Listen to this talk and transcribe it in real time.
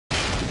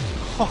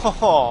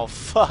Oh,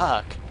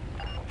 fuck.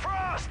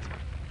 Frost!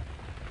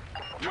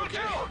 You okay?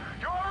 2-2,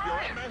 you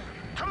alright? man?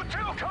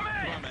 2-2, come in!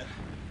 Come on, man.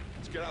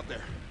 Let's get out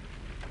there.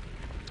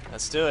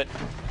 Let's do it.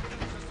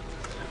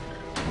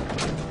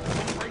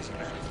 Crazy,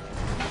 man.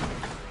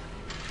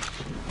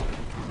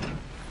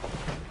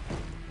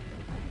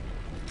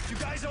 You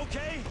guys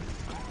okay?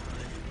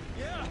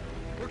 Yeah,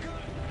 we're good.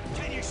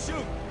 Can you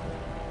shoot?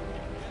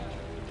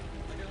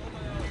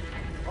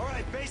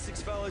 Alright,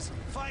 basics, fellas.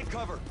 Find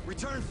cover.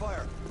 Return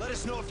fire. Let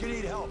us know if you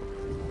need help.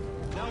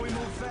 Now we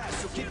move fast,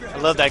 so keep your I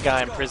heads love that up. guy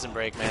Let's in go. Prison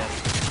Break, man.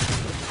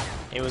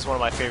 He was one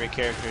of my favorite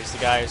characters. The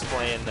guy who's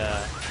playing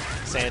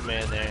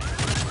Sandman there.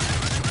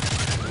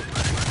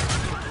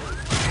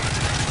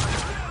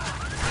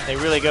 They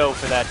really go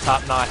for that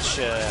top-notch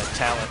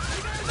talent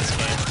in this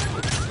game.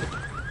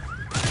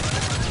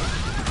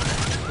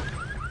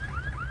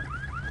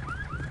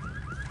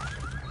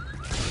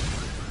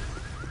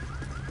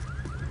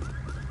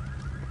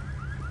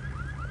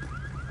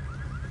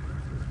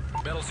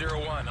 Metal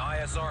 01,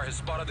 ISR has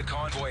spotted the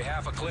convoy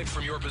half a click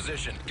from your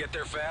position. Get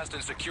there fast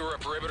and secure a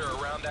perimeter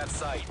around that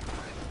site.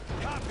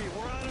 Copy,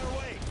 we're on our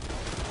way.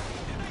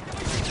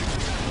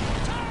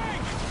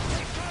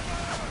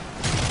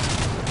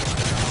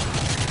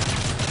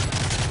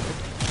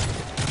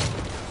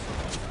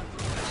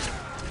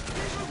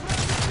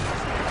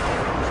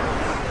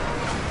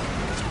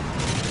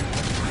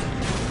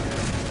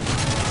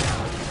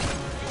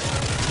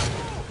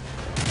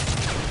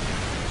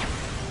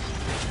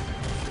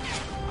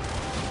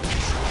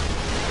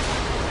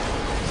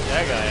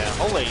 That guy,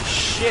 holy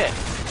shit!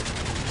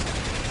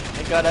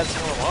 Thank God that's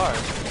one of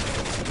ours.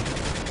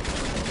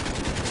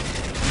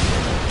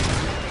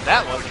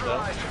 That wasn't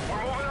though.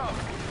 We're moving up.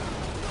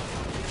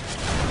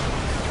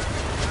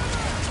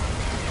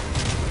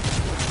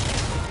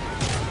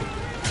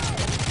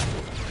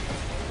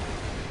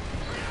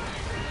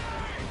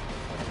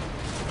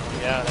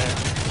 Yeah, there.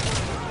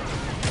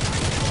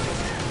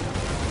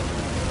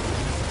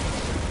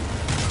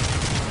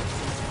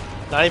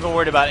 Not even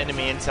worried about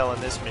enemy intel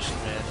in this mission,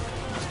 man.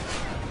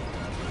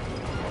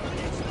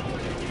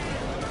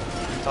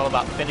 It's all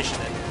about finishing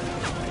it.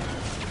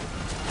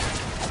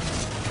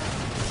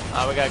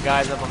 We got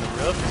guys up on the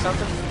roof or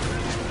something?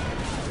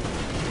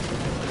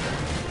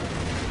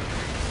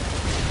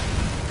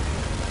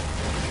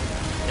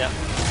 Yep.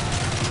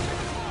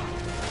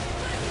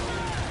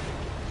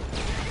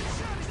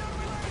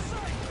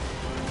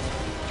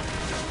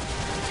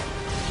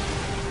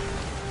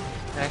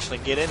 Actually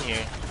get in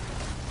here.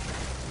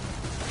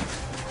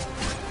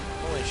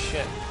 Holy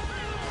shit.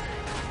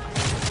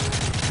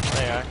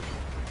 There you are.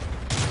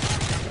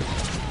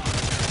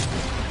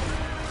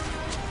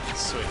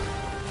 Sweet.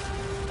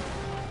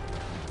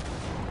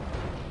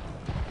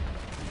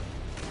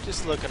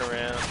 Just looking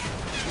around.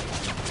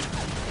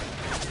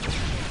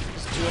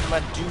 Just doing my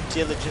due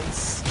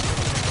diligence.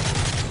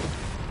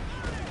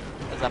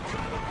 As I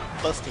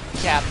busted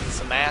cap in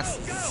some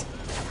asses.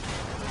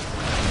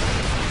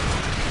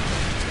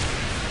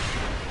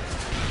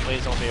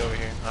 Please don't be over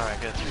here. Alright,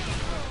 good.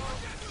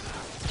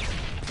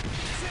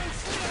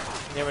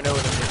 You never know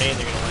where the grenades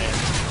are gonna land.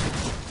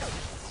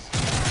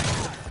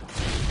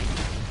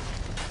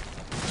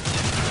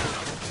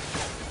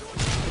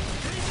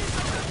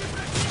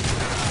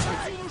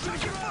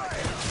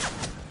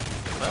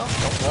 Well,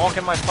 don't walk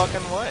in my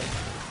fucking way.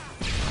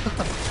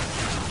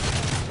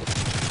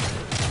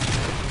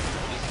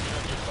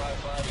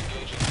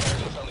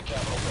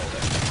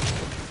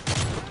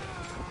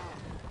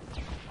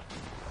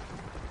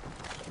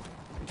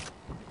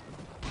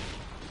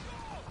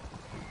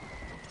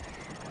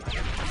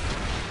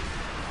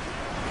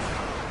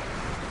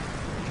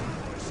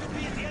 Should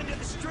be at the end of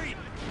the street.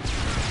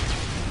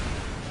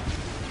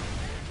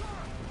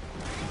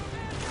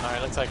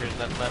 Alright, looks like there's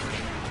nothing left.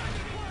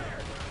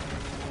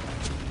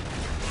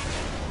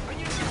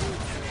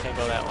 Can't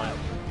go that way.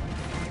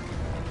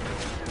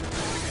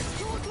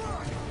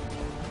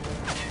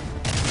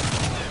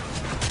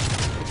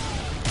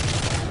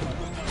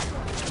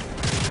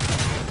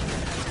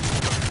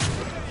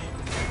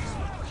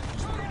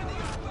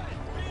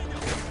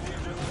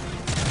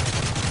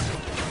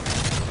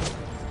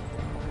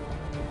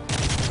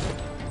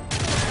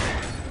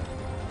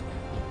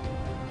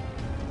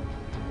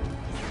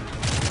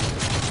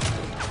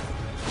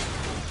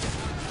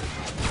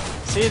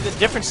 See, the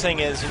difference thing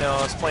is, you know,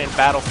 I was playing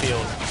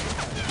Battlefield.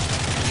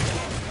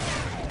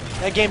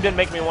 That game didn't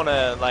make me want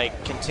to,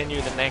 like, continue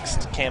the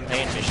next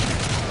campaign mission.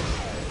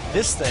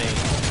 This thing,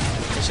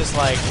 it's just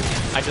like,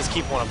 I just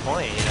keep wanting to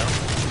play, you know?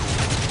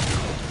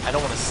 I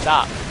don't want to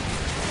stop.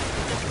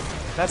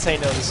 That's how you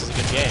know this is a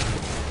good game.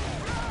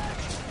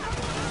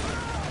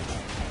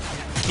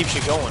 Keeps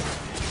you going.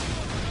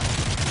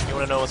 You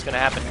want to know what's going to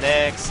happen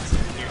next.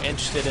 You're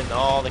interested in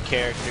all the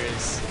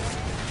characters.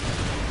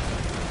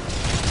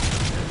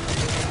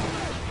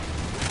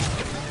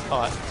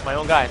 Oh, it's my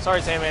own guy.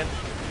 Sorry, Sandman.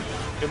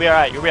 You'll be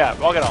alright. You'll be alright.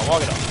 Walk it off.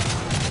 Walk it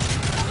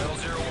off. Metal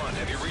 01,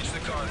 have you reached the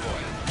convoy?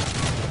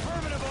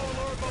 Affirmative,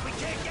 Overlord, but we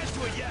can't get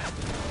to it yet.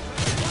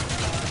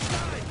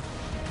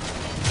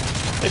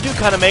 They do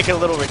kind of make it a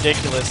little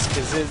ridiculous,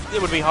 because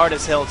it would be hard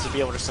as hell to be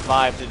able to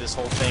survive through this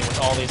whole thing with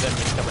all these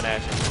enemies coming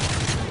at you.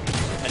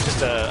 And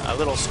just a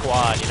little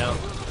squad, you know?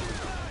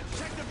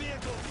 Check the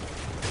vehicle.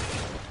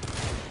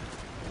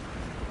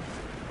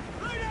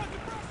 Right out,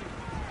 suppressing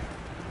fire.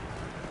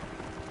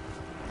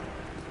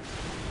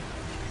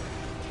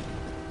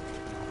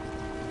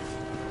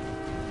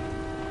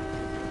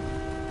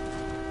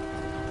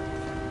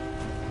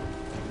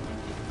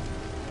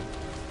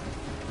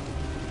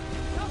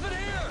 Nothing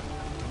here.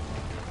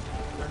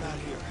 They're not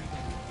here.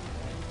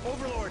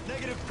 Overlord,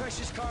 negative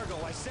precious cargo.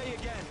 I say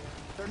again,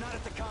 they're not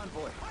at the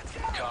convoy.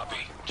 Copy.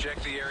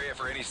 Check the area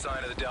for any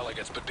sign of the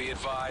delegates, but be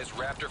advised,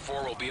 Raptor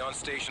 4 will be on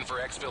station for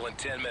exfil in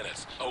 10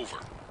 minutes. Over.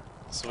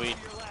 Sweet.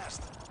 You're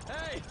last.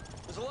 Hey,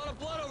 there's a lot of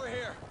blood over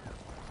here.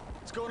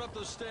 It's going up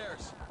those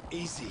stairs.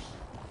 Easy.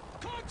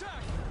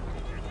 Contact!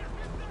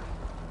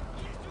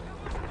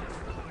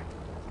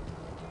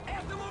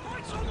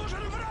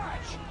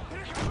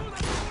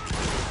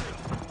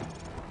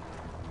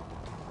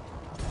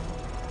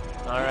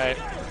 Alright.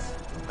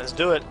 Let's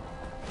do it.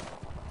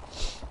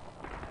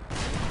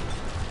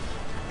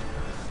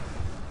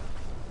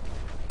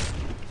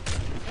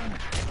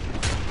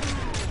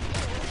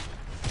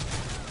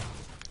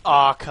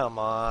 Aw, come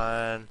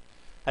on.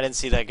 I didn't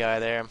see that guy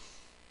there.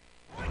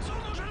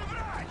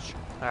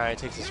 Alright,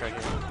 takes this right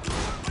here.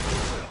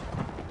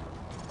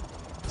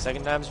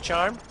 Second time's a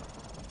charm.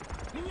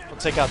 We'll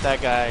take out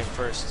that guy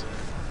first.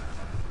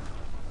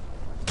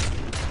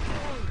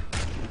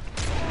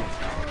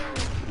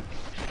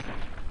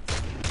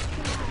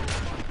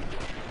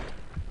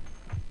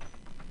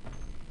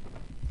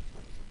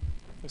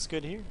 Looks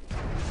good here.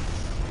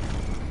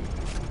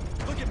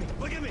 Look at me,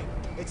 look at me.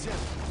 It's him.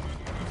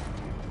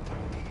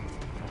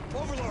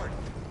 Overlord,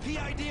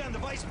 PID on the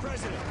Vice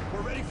President.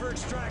 We're ready for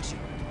extraction.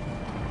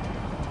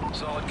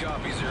 Solid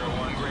copy,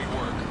 0-1. Great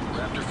work.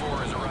 Raptor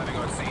 4 is arriving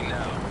on scene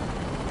now.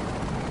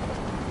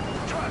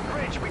 Truck,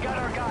 Rich, we got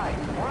our guy.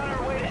 We're on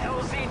our way to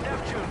LZ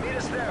Neptune. Meet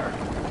us there.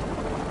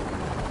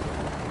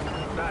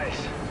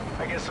 Nice.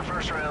 I guess the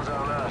first round's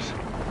on us.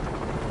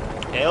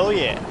 Hell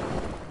yeah.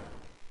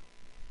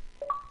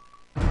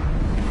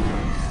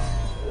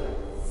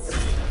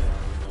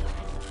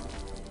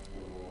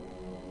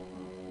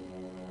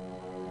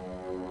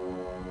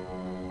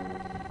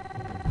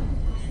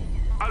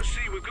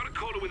 OC, we've got a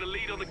caller with a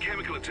lead on the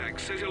chemical attack.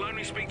 Says he'll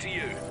only speak to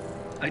you.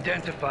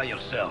 Identify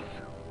yourself.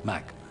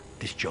 Mac,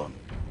 this John.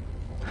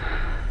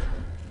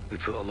 We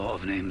put a lot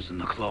of names in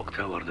the clock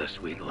tower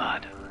this week,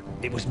 lad.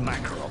 It was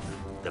Makarov.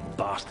 The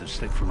bastard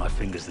slipped through my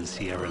fingers in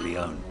Sierra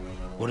Leone.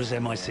 What does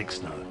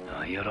MI6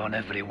 know? You're on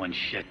everyone's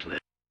shit list.